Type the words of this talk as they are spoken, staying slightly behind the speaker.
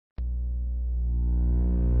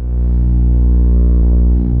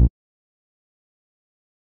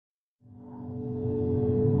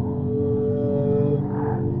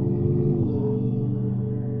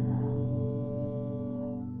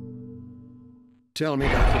Tell me,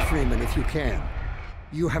 Dr. Freeman, if you can.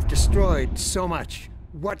 You have destroyed so much.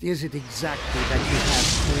 What is it exactly that you have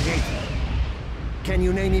created? Can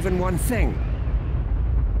you name even one thing?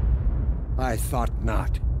 I thought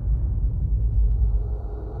not.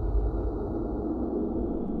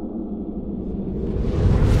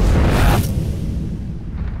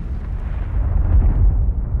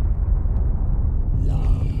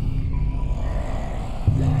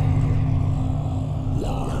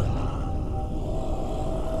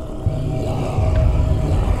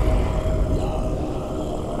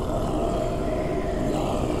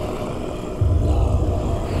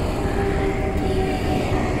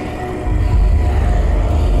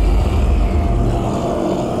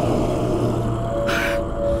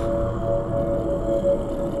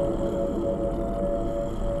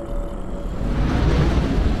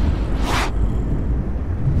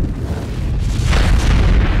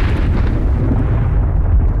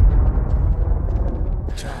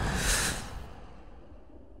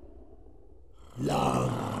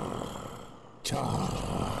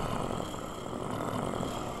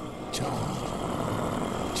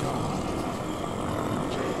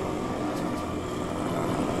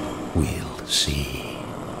 We'll see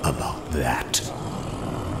about that.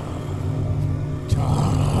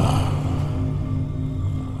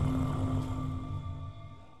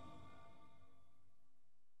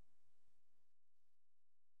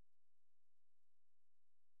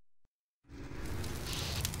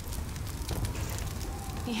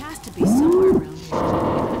 He has to be somewhere around here.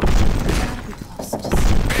 Gotta be close to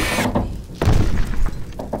something.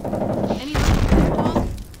 Any luck there, dog?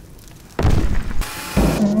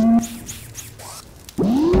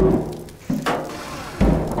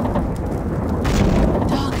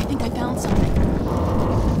 Dog, I think I found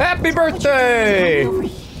something. Happy birthday!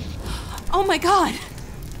 Oh my God!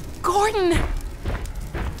 Gordon!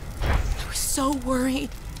 I was so worried.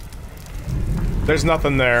 There's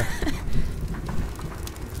nothing there.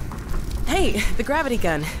 Hey, the gravity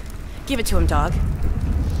gun. Give it to him, dog.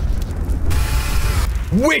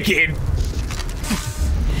 Wicked!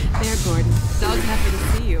 There, Gordon. Dog's happy to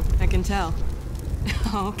see you. I can tell.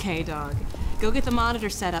 Okay, dog. Go get the monitor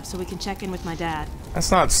set up so we can check in with my dad. That's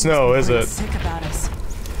not snow, is it? Sick about us.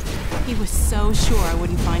 He was so sure I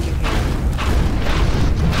wouldn't find you here.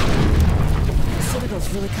 The Citadel's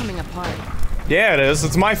really coming apart. Yeah, it is.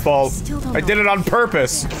 It's my fault. I did it on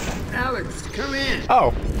purpose. Alex, come in.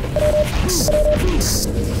 Oh.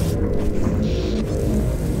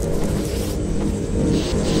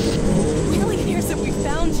 Alien said we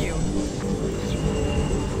found you.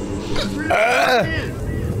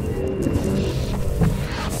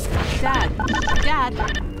 Dad,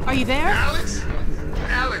 are you there?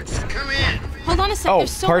 Alex, come in. Hold on a sec. Oh,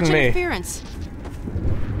 There's so pardon much me. interference.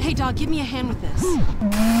 Hey, dog, give me a hand with this.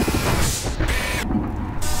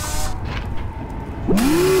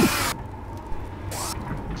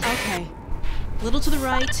 Okay. A little to the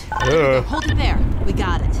right. There we go. Hold it there. We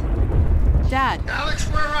got it. Dad. Alex,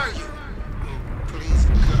 where are you? Please,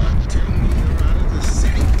 God, tell me you're out of the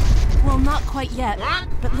city. Well, not quite yet. What?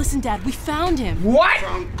 But listen, Dad, we found him. What?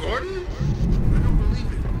 Found Gordon? I don't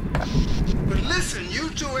believe it. But listen, you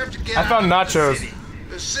two have to get I found out of the nachos. city.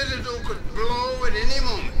 The Citadel could blow at any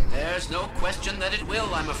moment. There's no question that it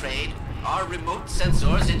will, I'm afraid. Our remote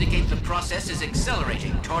sensors indicate the process is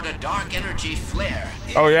accelerating toward a dark energy flare.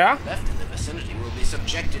 Oh, yeah? Left in the vicinity will be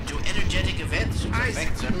subjected to energetic events whose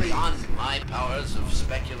effects are beyond my powers of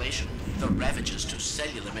speculation. The ravages to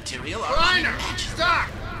cellular material are unimaginable. Stop!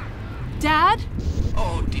 Dad?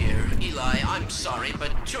 Oh dear, Eli, I'm sorry,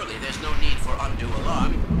 but surely there's no need for undue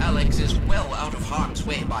alarm. Alex is well out of harm's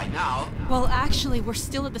way by now. Well, actually, we're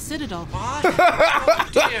still at the Citadel. What? Oh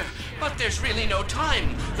dear, but there's really no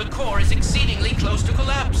time. The core is exceedingly close to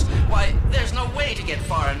collapse. Why, there's no way to get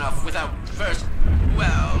far enough without first...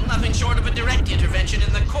 Well, nothing short of a direct intervention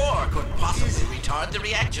in the core could possibly retard the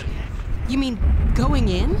reaction. You mean going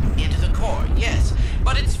in? Into the core, yes.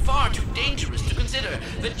 But it's far too dangerous to consider.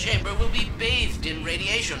 The chamber will be bathed in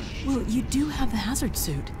radiation. Well, you do have the hazard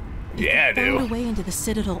suit. If Yeah, I we found do. a way into the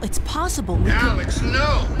Citadel, it's possible we Alex,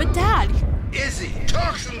 no! could... But Dad! Izzy,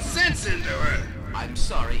 talk some sense into her. I'm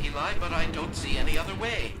sorry, Eli, but I don't see any other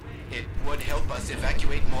way. It would help us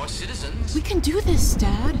evacuate more citizens. We can do this,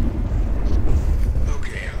 Dad.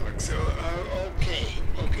 Okay, Alex,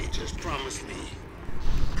 okay, just promise me.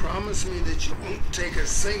 Promise me that you won't take a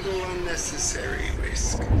single unnecessary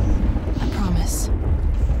risk. I promise.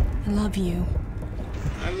 I love you.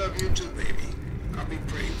 I love you too, baby. I'll be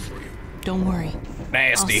praying for you. Don't worry.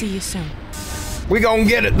 Nasty. I'll see you soon. We gonna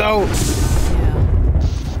get it, though. Yeah.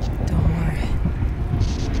 Don't worry.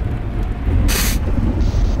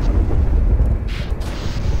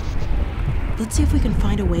 Let's see if we can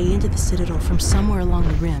find a way into the Citadel from somewhere along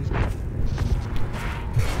the rim.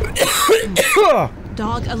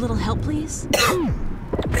 Dog, a little help, please?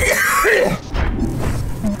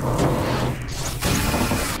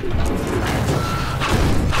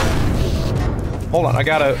 Hold on, I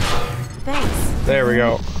gotta... Thanks. There we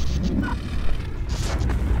go.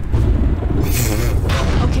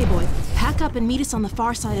 Okay, boy. Pack up and meet us on the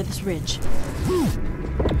far side of this ridge.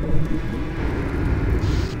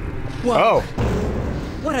 Whoa. Oh.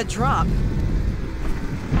 What a drop.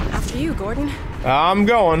 After you, Gordon. I'm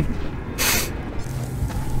going.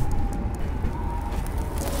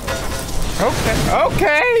 Okay,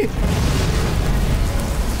 okay!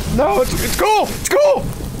 No, it's cool! It's cool!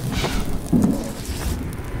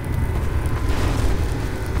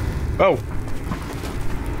 Oh.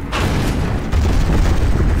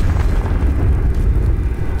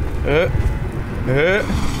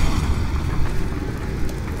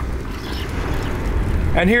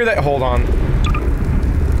 And here that, hold on.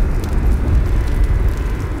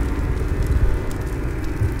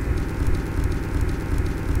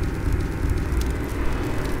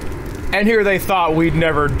 And here they thought we'd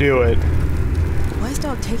never do it. Why is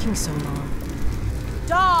Dog taking so long?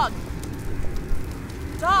 Dog!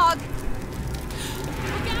 Dog!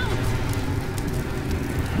 Look out!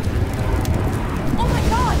 Oh my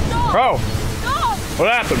god, Dog! Oh! Dog!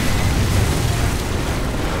 What happened?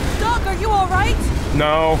 Dog, are you alright?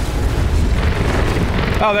 No.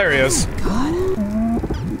 Oh, there he is. God.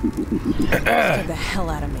 Scared the hell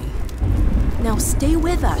out of me. Now stay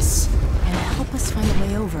with us and help us find a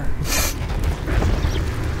way over.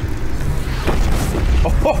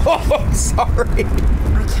 Oh, sorry.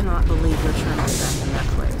 I cannot believe you're trying to get back in that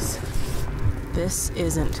place. This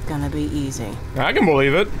isn't gonna be easy. I can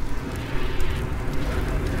believe it.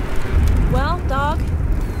 Well, Dog,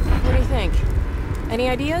 what do you think? Any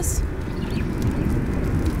ideas?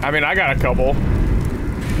 I mean, I got a couple.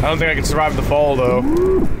 I don't think I can survive the fall, though.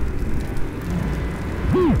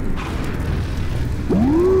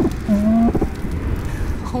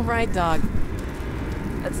 All right, Dog.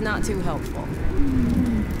 That's not too helpful.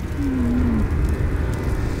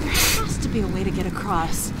 There has to be a way to get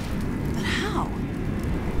across. But how?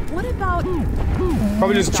 What about...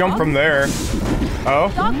 Probably just jump from there. Oh?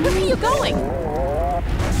 Dog, where are you going?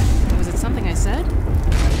 Was it something I said?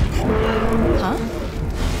 Huh?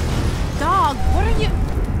 Dog, what are you...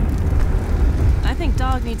 I think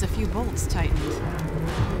Dog needs a few bolts tightened.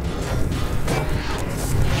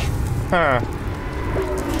 Huh.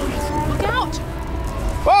 Look out!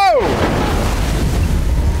 Whoa!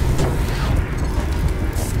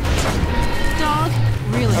 Dog,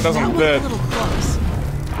 really, That doesn't was fit. a little close.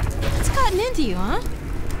 It's gotten into you, huh?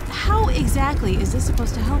 How exactly is this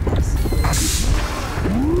supposed to help us?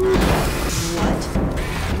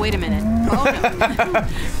 What? Wait a minute. Oh, no.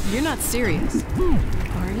 You're not serious,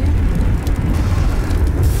 are you?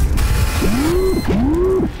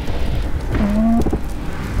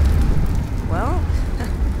 Well,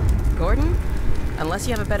 Gordon, unless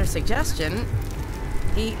you have a better suggestion,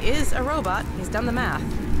 he is a robot. He's done the math.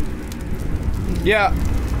 Yeah.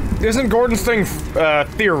 Isn't Gordon's thing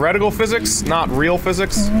theoretical physics, not real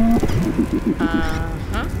physics?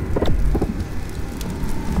 Uh-huh.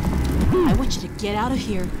 I want you to get out of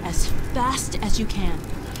here as fast as you can.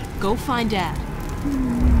 Go find Dad.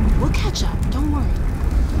 We'll catch up, don't worry.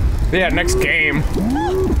 Yeah, next game.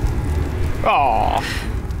 Aww.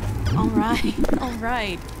 All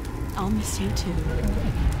right. I'll miss you too.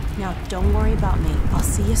 Now, don't worry about me. I'll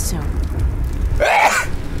see you soon.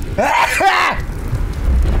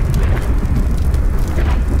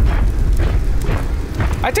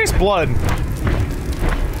 I taste blood.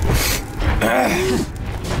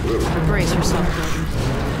 Brace yourself, Gordon.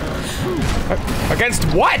 Against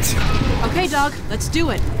what? Okay, Dog, let's do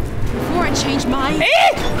it. Before I change my...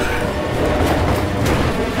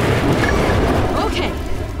 Okay.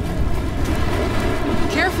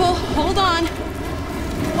 Careful, hold on.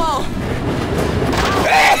 Whoa.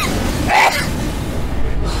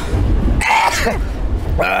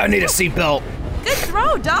 I need a seatbelt. Good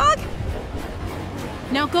throw, Dog.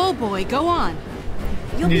 Now go, boy, go on.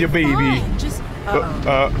 You'll Need be a baby. fine. Just... What?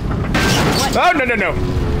 Oh, no.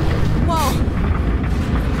 Whoa.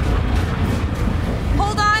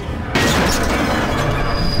 Hold on.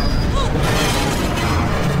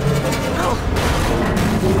 Oh.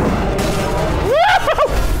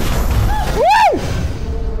 Woo!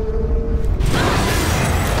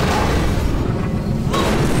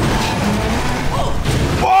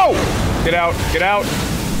 Whoa! Get out, get out.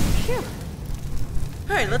 Phew.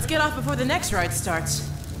 All right, let's get off before the next ride starts.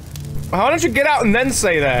 Why don't you get out and then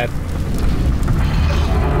say that?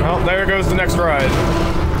 Well, there goes the next ride.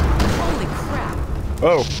 Holy crap.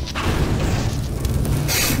 Oh.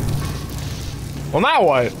 Well, now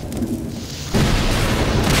what?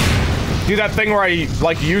 Do that thing where I,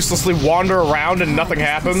 like, uselessly wander around and nothing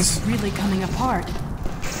happens? It's really coming apart.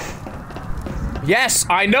 Yes,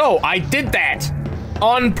 I know. I did that.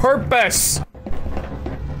 On purpose.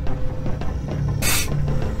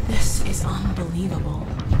 This is unbelievable.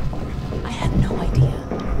 I had no idea.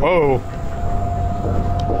 Whoa.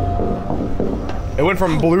 It went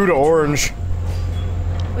from blue to orange.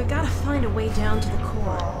 We've got to find a way down to the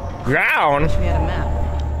core. Down? We had a map.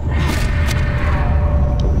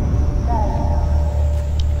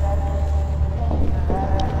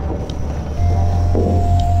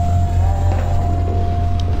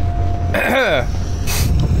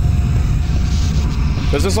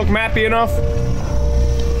 Does this look mappy enough?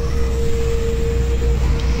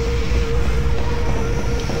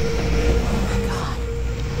 Oh my god.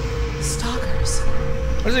 Stalkers.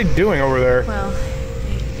 What is he doing over there? Well,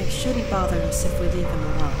 they shouldn't bother us if we leave them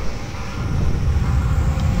alone.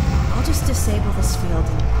 I'll just disable this field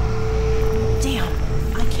and... Damn,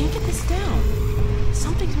 I can't get this down.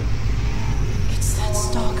 Something's... It's that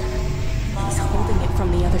stalker. He's holding it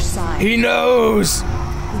from the other side. He knows!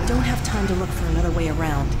 We don't have time to look for another way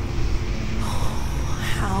around.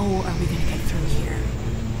 How are we gonna get through here?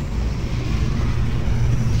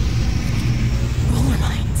 Roller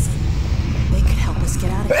mines. They could help us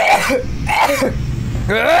get out of here.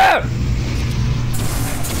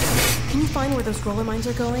 Can you find where those roller mines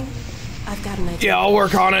are going? I've got an idea. Yeah, I'll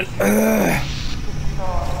work on it.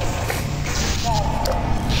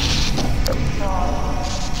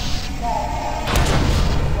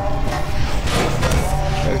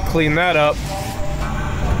 Gotta clean that up.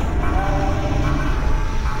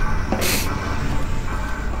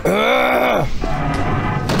 Oh,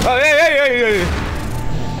 hey, hey, hey, hey.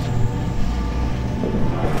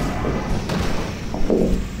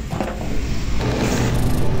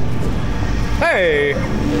 Hey.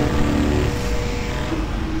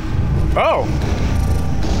 Oh.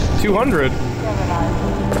 200.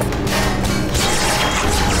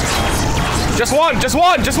 Just one, just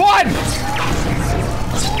one, just one!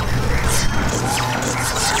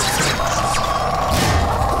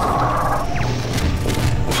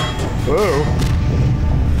 Whoa.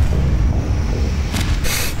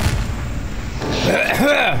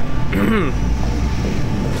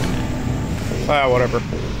 Ah, whatever.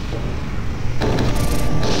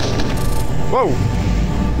 Whoa.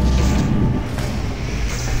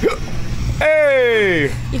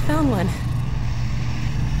 Hey! You found one.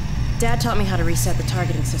 Dad taught me how to reset the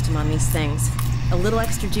targeting system on these things. A little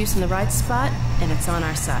extra juice in the right spot, and it's on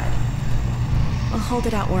our side. I'll hold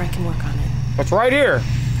it out where I can work on it. It's right here.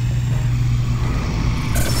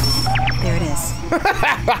 There it is.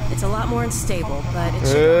 It's a lot more unstable, but it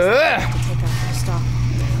should also to take off the stalk.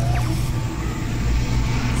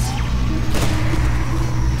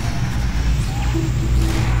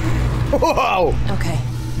 Whoa! Okay.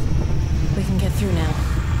 We can get through now.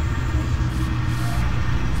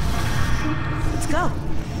 Let's go.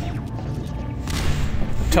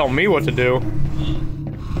 Tell me what to do.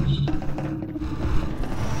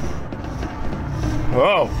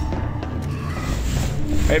 Whoa.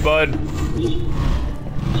 Hey, bud.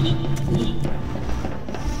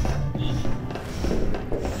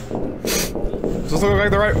 Does this look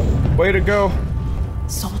like the right way to go?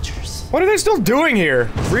 Soldiers. What are they still doing here?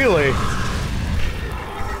 Really?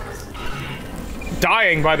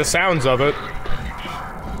 Dying by the sounds of it.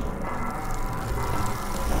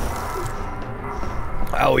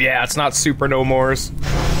 Oh yeah, it's not super no mores.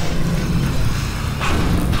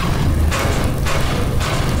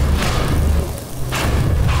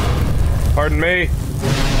 Pardon me.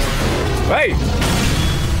 Hey!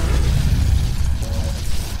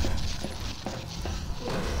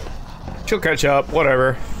 She'll catch up,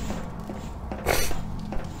 whatever.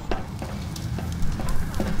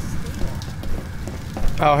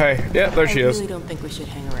 Oh, hey. Yeah, there she is. I really don't think we should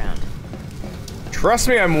hang around. Trust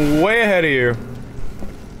me, I'm way ahead of you.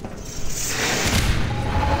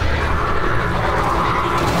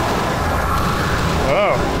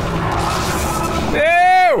 Oh.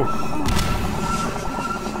 Ew!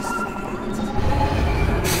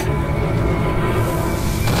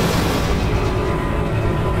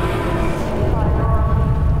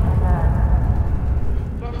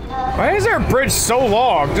 Why is our bridge so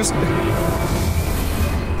long? Just...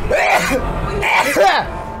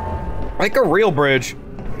 like a real bridge.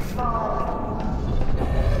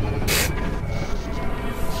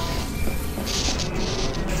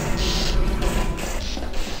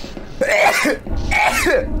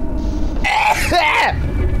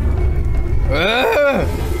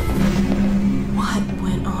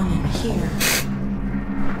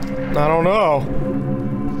 I don't know.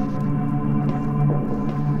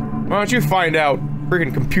 Why don't you find out,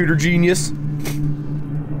 freaking computer genius?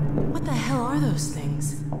 What the hell are those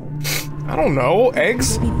things? I don't know.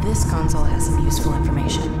 Eggs? Maybe this console has some useful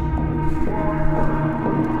information.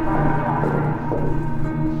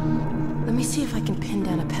 Let me see if I can pin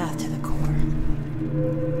down a path to the core.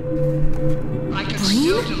 I can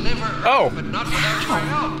still deliver, but not without your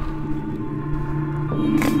help.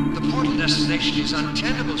 The portal destination is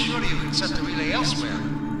untenable. Surely you can set the relay elsewhere.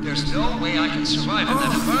 There's no way I can survive in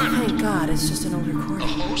that environment. Thank God, it's just an old recording. The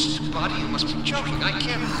host body, you must be joking. I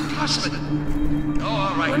can't possibly. Oh,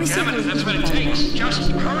 all right, damn it, that's what it takes.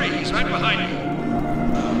 Just hurry, he's right behind you.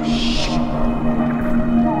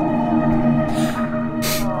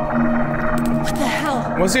 What the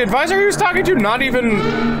hell? Was the advisor he was talking to not even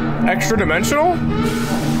extra-dimensional?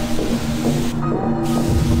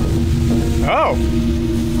 Oh.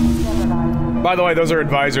 By the way, those are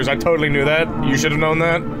advisors. I totally knew that. You should have known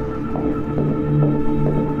that.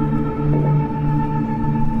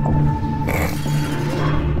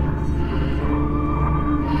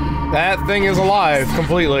 That thing is alive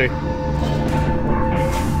completely.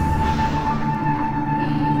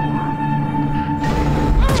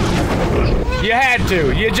 You had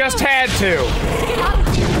to. You just had to.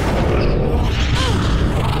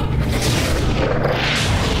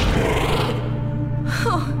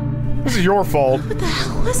 This is your fault. What the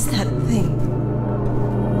hell was that thing?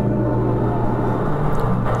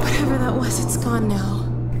 Whatever that was, it's gone now.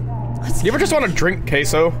 You ever just want to drink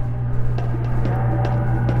queso?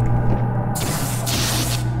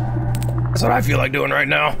 That's what I feel like doing right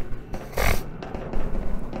now.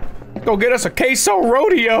 Go get us a queso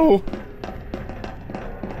rodeo.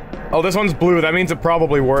 Oh, this one's blue. That means it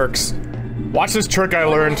probably works. Watch this trick I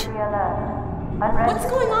learned. What's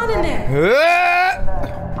going on in there?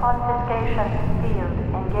 Confiscation field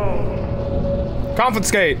engaged.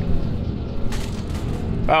 Confiscate.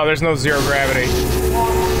 Oh, there's no zero gravity.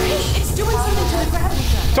 Hey, it's doing something to the gravity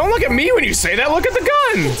gun. Don't look at me when you say that. Look at the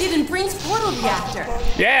gun. It did in Brain's portal reactor.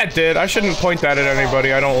 Yeah, it did. I shouldn't point that at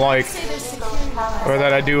anybody I don't like. Or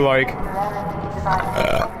that I do like.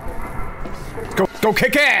 Go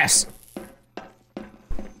kick ass!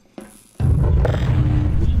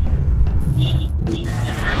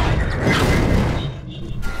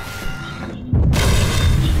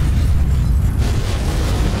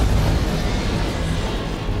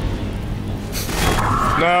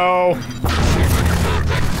 No.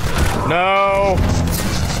 No.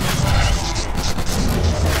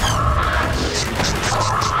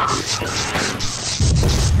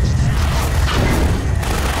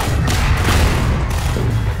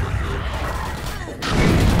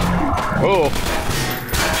 Oh.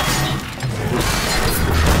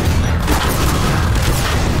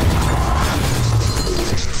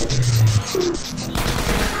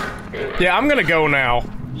 Yeah, I'm gonna go now.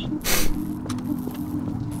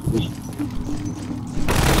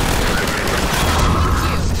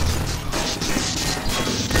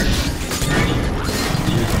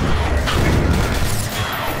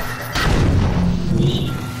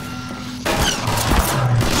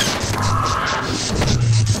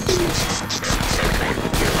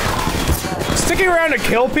 Sticking around to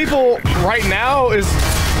kill people right now is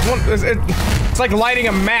it's like lighting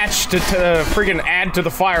a match to freaking add to the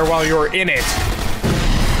fire while you're in it.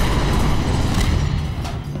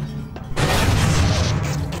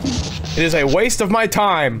 It is a waste of my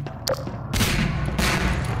time.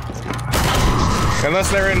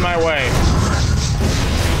 Unless they're in my way.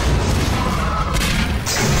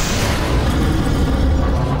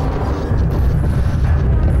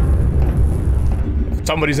 If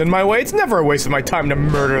somebody's in my way, it's never a waste of my time to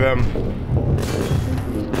murder them.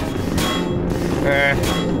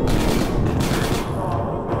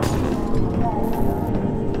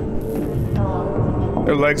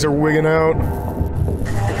 Their legs are wigging out.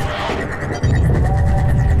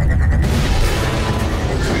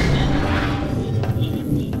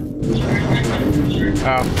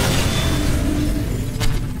 Oh.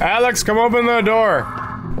 Alex, come open the door.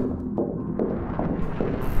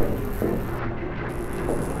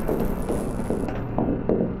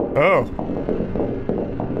 Oh.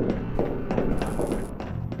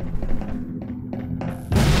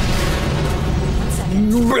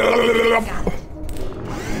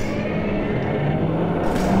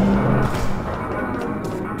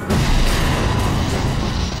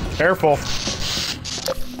 Careful.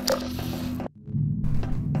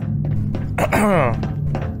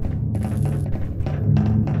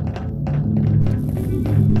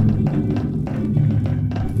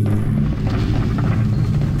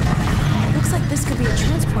 Looks like this could be a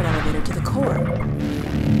transport elevator to the core.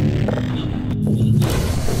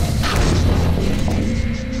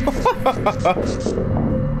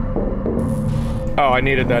 Oh, I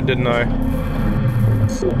needed that, didn't I?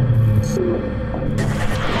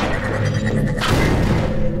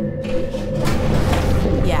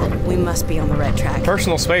 Yeah, we must be on the right track.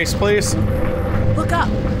 Personal space, please. Look up!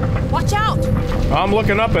 Watch out! I'm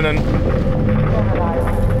looking up and then...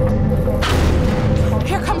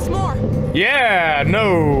 Here comes more! Yeah,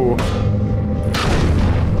 no!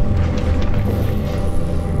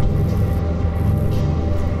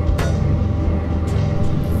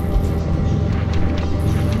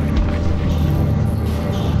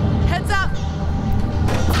 Heads up!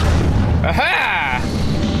 Aha!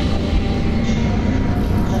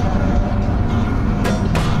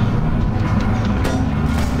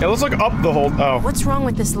 Yeah, let's look up the whole... Oh. What's wrong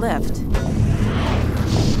with this lift?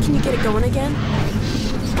 Can you get it going again?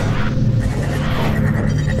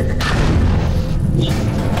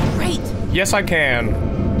 Great! Yes, I can.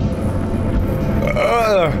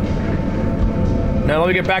 Now let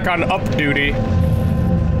me get back on up duty.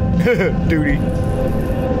 Duty.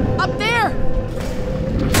 Up there!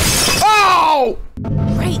 Oh!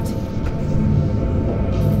 Great!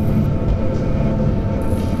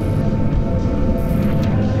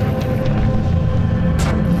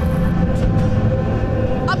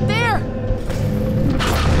 Up there!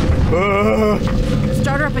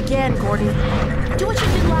 Start her up again, Gordon. Do what you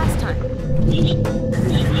did last time.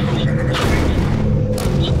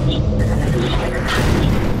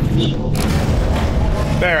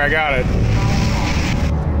 There, I got it.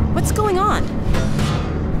 What's going on?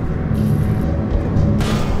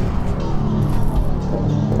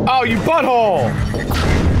 Oh, you butthole!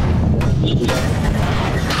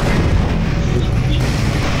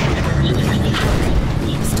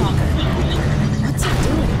 Stalker. What's it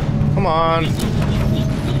doing? Come on.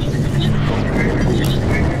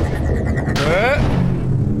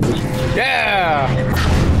 Yeah!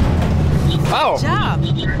 Oh! Good job.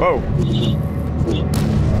 Whoa.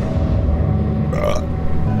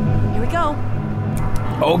 Here we go.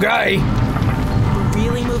 Okay. We're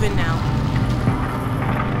really moving now.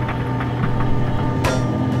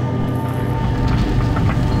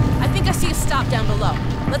 I think I see a stop down below.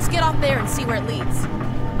 Let's get off there and see where it leads.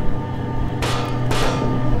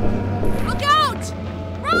 Look out!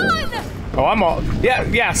 Run! Oh, I'm all...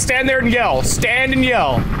 Yeah, stand there and yell. Stand and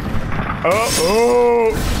yell.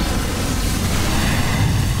 Oh.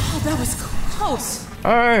 Oh, that was close.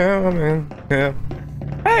 I am in. Yeah.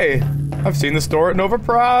 Hey, I've seen the store at Nova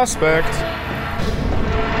Prospect.